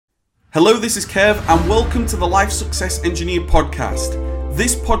Hello, this is Kev, and welcome to the Life Success Engineer podcast.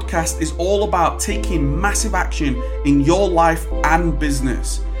 This podcast is all about taking massive action in your life and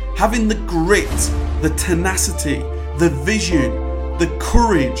business, having the grit, the tenacity, the vision, the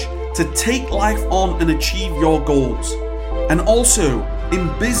courage to take life on and achieve your goals. And also,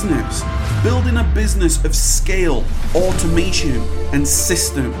 in business, building a business of scale, automation, and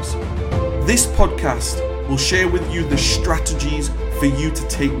systems. This podcast will share with you the strategies for you to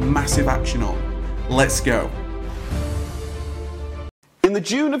take massive action on. Let's go. In the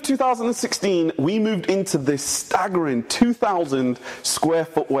June of 2016, we moved into this staggering 2,000 square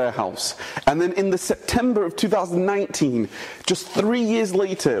foot warehouse. And then in the September of 2019, just 3 years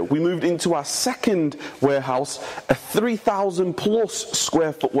later, we moved into our second warehouse, a 3,000 plus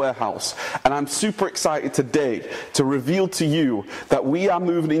square foot warehouse. And I'm super excited today to reveal to you that we are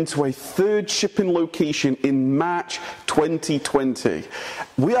moving into a third shipping location in March 2020.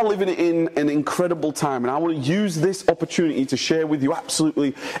 We are living in an incredible time, and I want to use this opportunity to share with you absolutely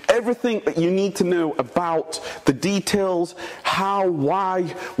everything that you need to know about the details, how, why,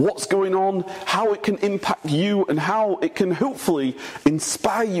 what's going on, how it can impact you, and how it can hopefully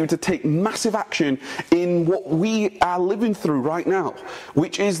inspire you to take massive action in what we are living through right now,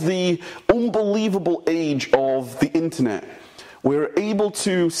 which is the unbelievable age of the internet. We're able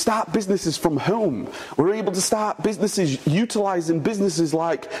to start businesses from home. We're able to start businesses utilizing businesses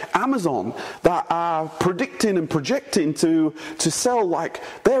like Amazon that are predicting and projecting to sell like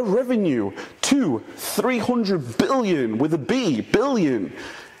their revenue to 300 billion with a B, billion,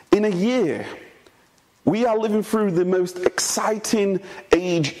 in a year. We are living through the most exciting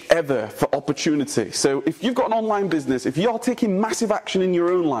age ever for opportunity. So if you've got an online business, if you're taking massive action in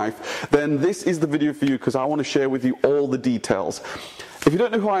your own life, then this is the video for you, because I want to share with you all the details. If you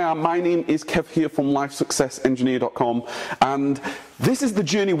don't know who I am, my name is Kev here from LifeSuccessEngineer.com, and this is the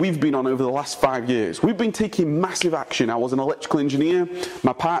journey we've been on over the last 5 years. We've been taking massive action. I was an electrical engineer.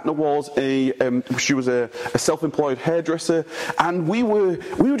 My partner was a self-employed hairdresser, and we were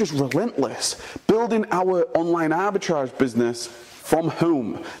just relentless, building our online arbitrage business from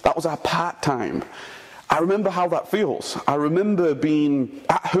home. That was our part-time. I remember how that feels. I remember being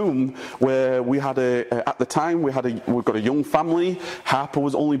at home where we had at the time we've got a young family. Harper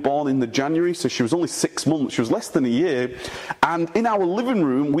was only born in the January, so she was only 6 months. She was less than a year. And in our living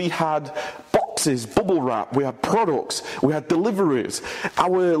room, we had boxes, bubble wrap, we had products, we had deliveries.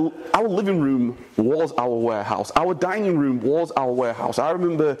 Our living room was our warehouse. Our dining room was our warehouse. I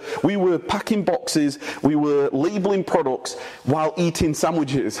remember we were packing boxes, we were labeling products while eating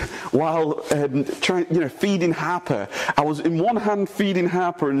sandwiches, while feeding Harper. I was in one hand feeding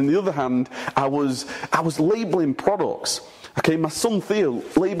Harper, and in the other hand I was labeling products. Okay, my son Theo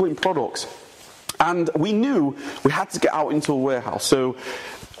labeling products. And we knew we had to get out into a warehouse. So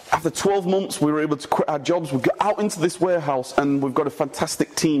after 12 months, we were able to quit our jobs. We got out into this warehouse, and we've got a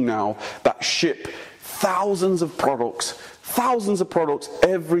fantastic team now that ship thousands of products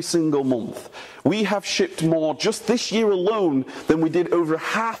every single month. We have shipped more just this year alone than we did over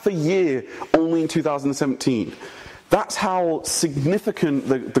half a year only in 2017. That's how significant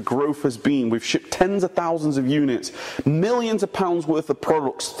the growth has been. We've shipped tens of thousands of units, millions of pounds worth of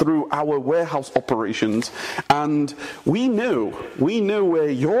products through our warehouse operations, and we know where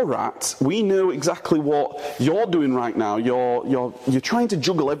you're at. We know exactly what you're doing right now. You're trying to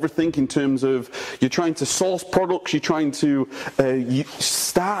juggle everything in terms of you're trying to source products. You're trying to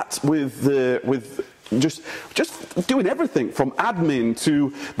start with just doing everything from admin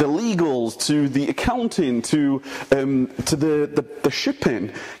to the legals to the accounting to the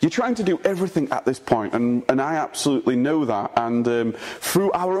shipping. You're trying to do everything at this point, and I absolutely know that, and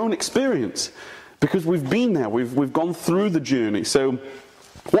through our own experience, because we've been there, we've gone through the journey. So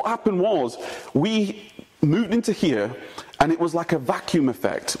what happened was we moved into here, and it was like a vacuum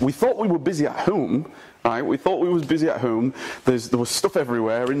effect. We thought we were busy at home. Right, we thought we was busy at home. There was stuff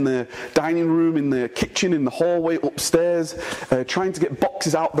everywhere, in the dining room, in the kitchen, in the hallway, upstairs, trying to get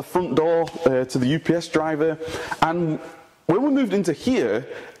boxes out the front door to the UPS driver. And when we moved into here,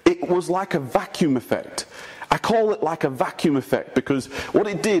 it was like a vacuum effect. I call it like a vacuum effect because what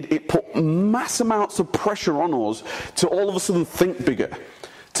it did, it put mass amounts of pressure on us to all of a sudden think bigger,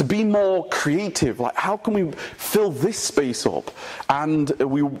 to be more creative. Like, how can we fill this space up? And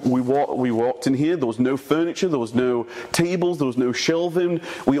we walked in here. There was no furniture, there was no tables, there was no shelving.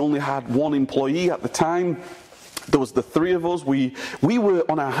 We only had one employee at the time. There was the three of us. We were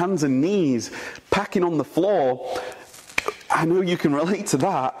on our hands and knees, packing on the floor, I know you can relate to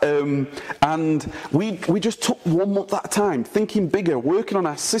that. And we just took 1 month at a time, thinking bigger, working on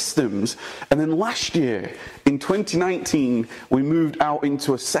our systems. And then last year, in 2019, we moved out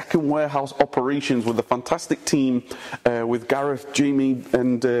into a second warehouse operations with a fantastic team, with Gareth, Jamie,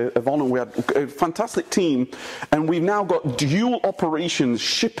 and Yvonne. And we had a fantastic team. And we've now got dual operations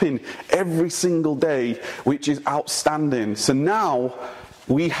shipping every single day, which is outstanding. So now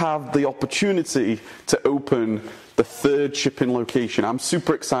we have the opportunity to open the third shipping location. I'm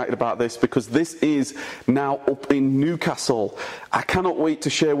super excited about this because this is now up in Newcastle. I cannot wait to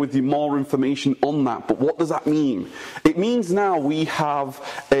share with you more information on that. But what does that mean? It means now we have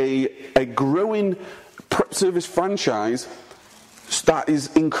a growing prep service franchise that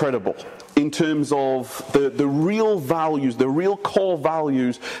is incredible in terms of the real values, the real core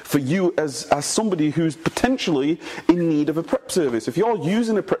values for you as somebody who's potentially in need of a prep service. If you're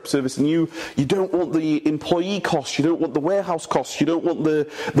using a prep service and you don't want the employee costs, you don't want the warehouse costs, you don't want the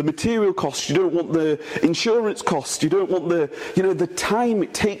material costs, you don't want the insurance costs, you don't want the time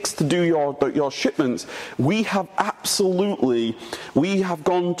it takes to do your shipments, we have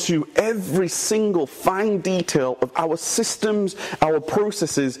gone to every single fine detail of our systems, our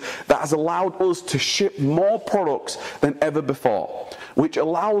processes that has allowed us to ship more products than ever before, which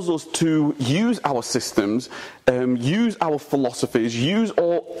allows us to use our systems, use our philosophies, use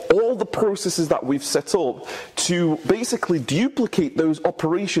all the processes that we've set up to basically duplicate those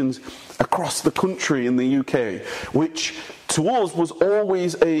operations across the country in the UK, which to us was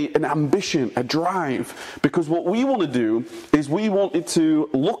always an ambition, a drive, because what we want to do is we wanted to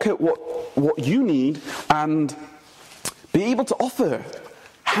look at what you need and be able to offer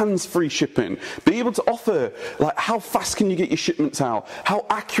hands-free shipping, be able to offer, like, how fast can you get your shipments out, how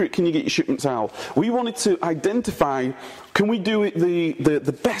accurate can you get your shipments out. We wanted to identify, can we do it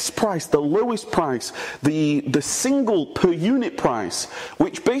the best price, the lowest price, the single per unit price,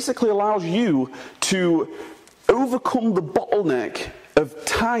 which basically allows you to overcome the bottleneck of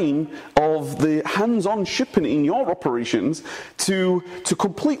time of the hands-on shipping in your operations to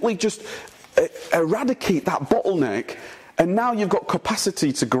completely just eradicate that bottleneck. And now you've got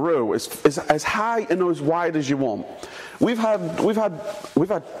capacity to grow as high and as wide as you want. We've had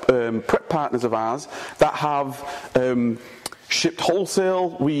prep partners of ours that have shipped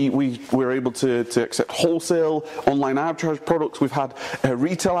wholesale. We were able to accept wholesale online arbitrage products. We've had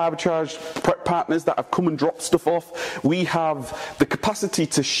retail arbitrage prep partners that have come and dropped stuff off. We have the capacity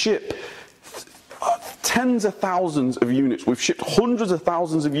to ship tens of thousands of units. We've shipped hundreds of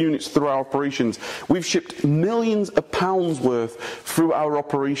thousands of units through our operations. We've shipped millions of pounds worth through our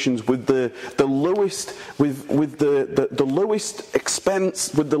operations with the lowest the lowest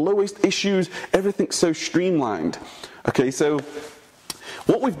expense, with the lowest issues. Everything's so streamlined. Okay, so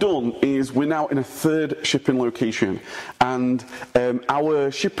what we've done is we're now in a third shipping location, and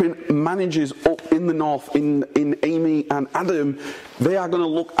our shipping managers up in the north, in Amy and Adam, they are going to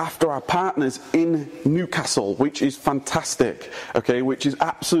look after our partners in Newcastle, which is fantastic, okay, which is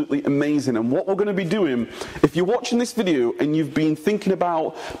absolutely amazing. And what we're going to be doing, if you're watching this video and you've been thinking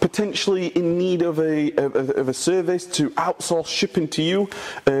about potentially in need of a service to outsource shipping to you,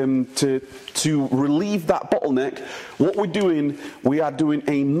 to relieve that bottleneck, what we're doing, we are doing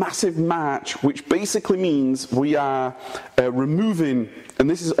a massive march, which basically means we are removing, and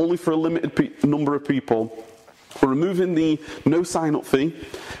this is only for a limited number of people, we're removing the no sign-up fee.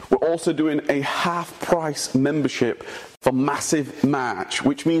 We're also doing a half-price membership for Massive March,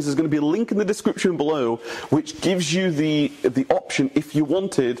 which means there's going to be a link in the description below which gives you the option, if you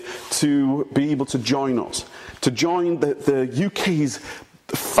wanted, to be able to join us, to join the UK's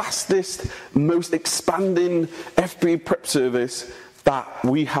fastest, most expanding FBA prep service that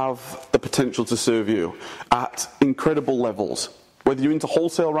we have the potential to serve you at incredible levels. Whether you're into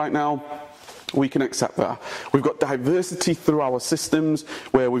wholesale right now, we can accept that. We've got diversity through our systems,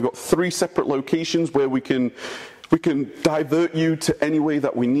 where we've got 3 separate locations where we can divert you to any way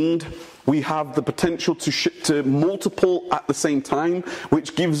that we need. We have the potential to ship to multiple at the same time,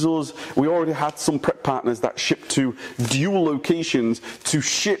 which gives us, we already had some prep partners that ship to dual locations to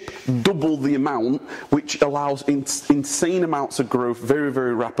ship double the amount, which allows insane amounts of growth very,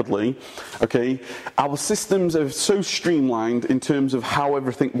 very rapidly. Okay, our systems are so streamlined in terms of how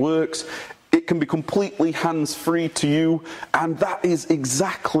everything works. It can be completely hands-free to you, and that is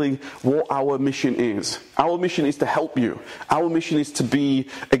exactly what our mission is. Our mission is to help you. Our mission is to be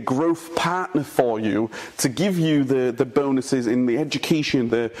a growth partner for you, to give you the bonuses in the education,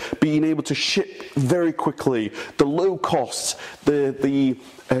 the being able to ship very quickly, the low costs, the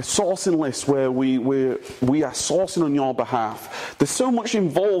sourcing list where we are sourcing on your behalf. There's so much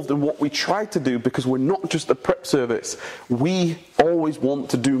involved in what we try to do because we're not just a prep service. We always want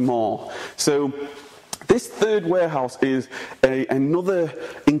to do more. So this third warehouse is another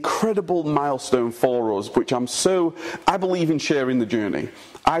incredible milestone for us, which I believe in sharing the journey.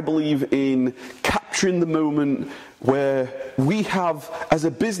 I believe in capturing the moment where we have, as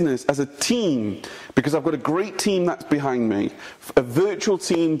a business, as a team, because I've got a great team that's behind me, a virtual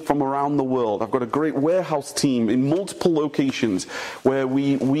team from around the world. I've got a great warehouse team in multiple locations where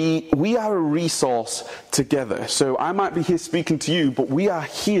we are a resource together. So I might be here speaking to you, but we are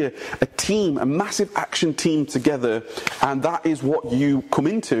here, a team, a massive action team together, and that is what you come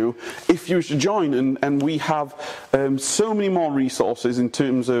into if you wish to join. And we have so many more resources in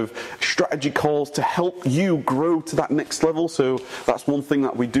terms of strategy calls to help you grow to that next level. So that's one thing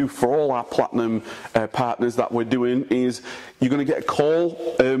that we do for all our platinum partners that we're doing is you're going to get a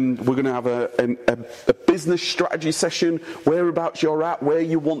call. We're going to have a business strategy session, whereabouts you're at, where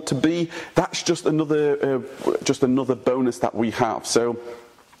you want to be. That's just another bonus that we have. So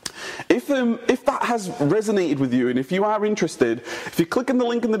if that has resonated with you, and if you are interested, if you click on the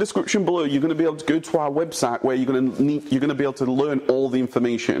link in the description below, you're going to be able to go to our website where you're going to be able to learn all the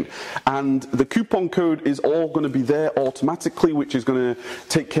information. And the coupon code is all going to be there automatically, which is going to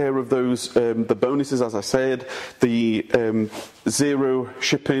take care of those the bonuses, as I said, the zero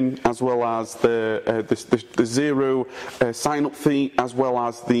shipping, as well as the zero sign-up fee, as well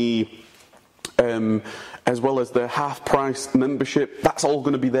as the half price membership. That's all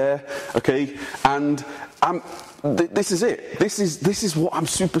going to be there, okay? And this is it. This is what I'm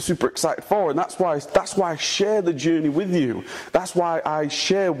super excited for, and that's why I share the journey with you. That's why I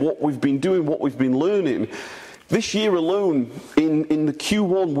share what we've been doing, what we've been learning. This year alone, in the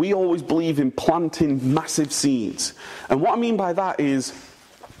Q1, we always believe in planting massive seeds. And what I mean by that is,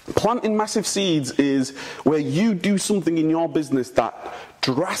 planting massive seeds is where you do something in your business that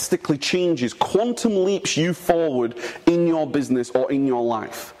drastically changes, quantum leaps you forward in your business or in your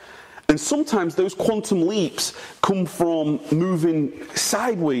life. And sometimes those quantum leaps come from moving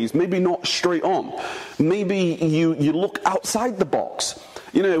sideways, maybe not straight on. Maybe you look outside the box.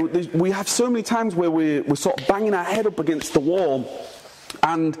 You know, we have so many times where we're sort of banging our head up against the wall,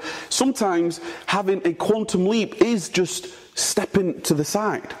 and sometimes having a quantum leap is just stepping to the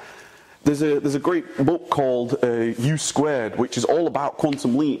side. There's a great book called U Squared, which is all about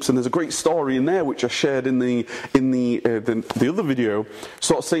quantum leaps, and there's a great story in there which I shared in the other video,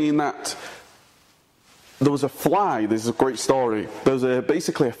 sort of saying that there was a fly. This is a great story. There's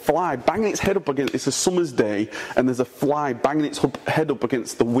basically a fly banging its head up against. It's a summer's day, and there's a fly banging its head up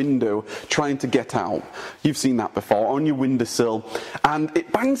against the window, trying to get out. You've seen that before on your windowsill, and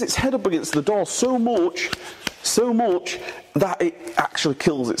it bangs its head up against the door so much that it actually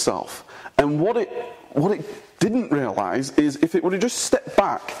kills itself. And what it didn't realize is if it would have just stepped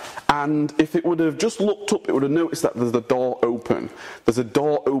back and if it would have just looked up, it would have noticed that there's a door open. There's a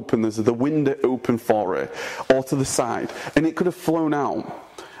door open, there's the window open for it, or to the side, and it could have flown out.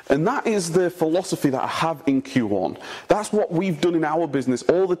 And that is the philosophy that I have in Q1. That's what we've done in our business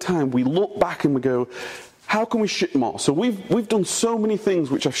all the time. We look back and we go, how can we ship more? So we've done so many things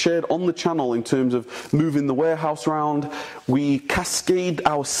which I've shared on the channel in terms of moving the warehouse around. We cascade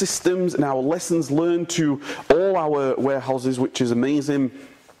our systems and our lessons learned to all our warehouses, which is amazing.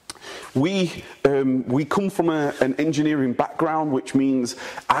 We come from an engineering background, which means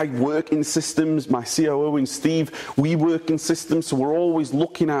I work in systems. My COO and Steve, we work in systems, so we're always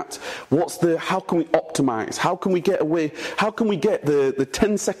looking at how can we optimize? How can we get away? How can we get the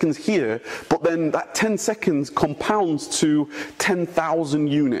 10 seconds here, but then that 10 seconds compounds to 10,000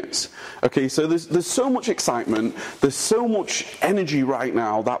 units? Okay, so there's so much excitement. There's so much energy right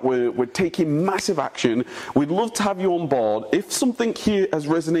now that we're taking massive action. We'd love to have you on board. If something here has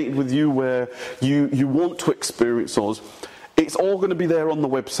resonated with you where you want to experience us, it's all going to be there on the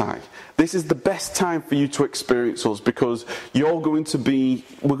website. This is the best time for you to experience us because we're going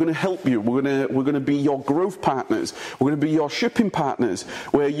to help you. We're going to be your growth partners. We're going to be your shipping partners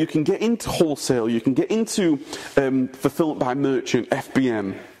where you can get into wholesale, you can get into fulfillment by merchant,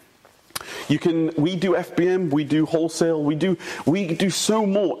 FBM. We do FBM, we do wholesale, we do so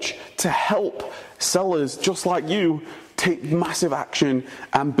much to help sellers just like you take massive action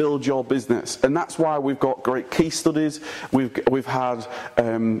and build your business. And that's why we've got great case studies. We've had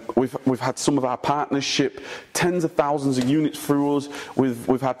some of our partners ship tens of thousands of units through us.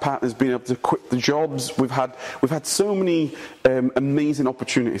 We've had partners being able to quit the jobs. We've had so many amazing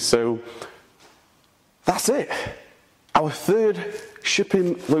opportunities. So that's it. Our third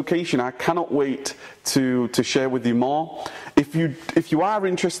shipping location, I cannot wait to share with you more. If you are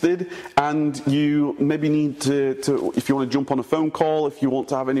interested and you maybe need to if you want to jump on a phone call, if you want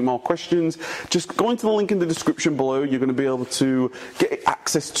to have any more questions, just go into the link in the description below. You're going to be able to get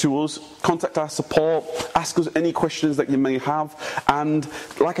access to us, contact our support, ask us any questions that you may have. And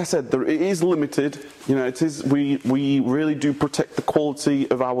like I said, it is limited. You know, it is. We really do protect the quality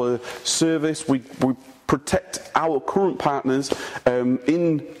of our service. We protect our current partners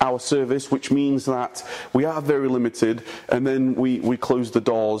in our service, which means that we are very limited, and then we close the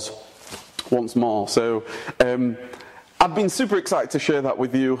doors once more. So I've been super excited to share that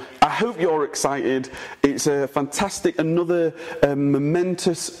with you. I hope you're excited. It's a fantastic, another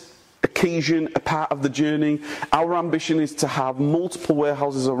momentous occasion, a part of the journey. Our ambition is to have multiple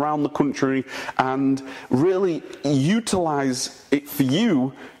warehouses around the country and really utilize it for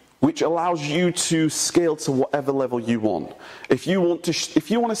you, which allows you to scale to whatever level you want. If you want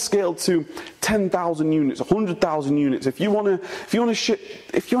to scale to 10,000 units, 100,000 units, if you want to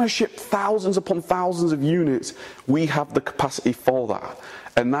ship thousands upon thousands of units, we have the capacity for that.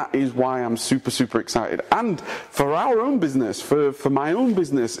 And that is why I'm super excited. And for our own business, for my own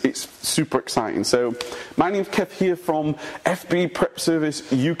business, it's super exciting. So my name's Kev here from FBA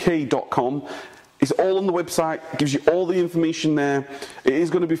It's all on the website, gives you all the information there. It is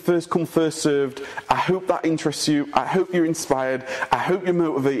going to be first come, first served. I hope that interests you. I hope you're inspired. I hope you're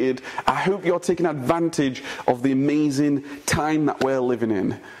motivated. I hope you're taking advantage of the amazing time that we're living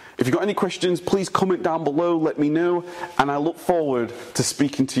in. If you've got any questions, please comment down below, let me know, and I look forward to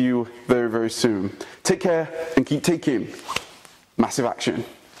speaking to you very soon. Take care and keep taking massive action.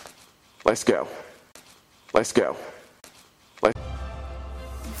 Let's go. Let's go.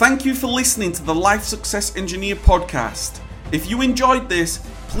 Thank you for listening to the Life Success Engineer podcast. If you enjoyed this,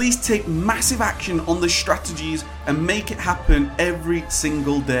 please take massive action on the strategies and make it happen every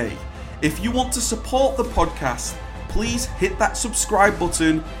single day. If you want to support the podcast, please hit that subscribe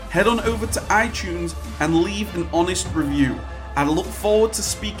button, head on over to iTunes and leave an honest review. I look forward to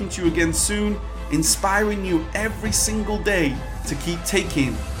speaking to you again soon, inspiring you every single day to keep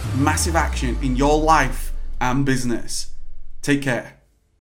taking massive action in your life and business. Take care.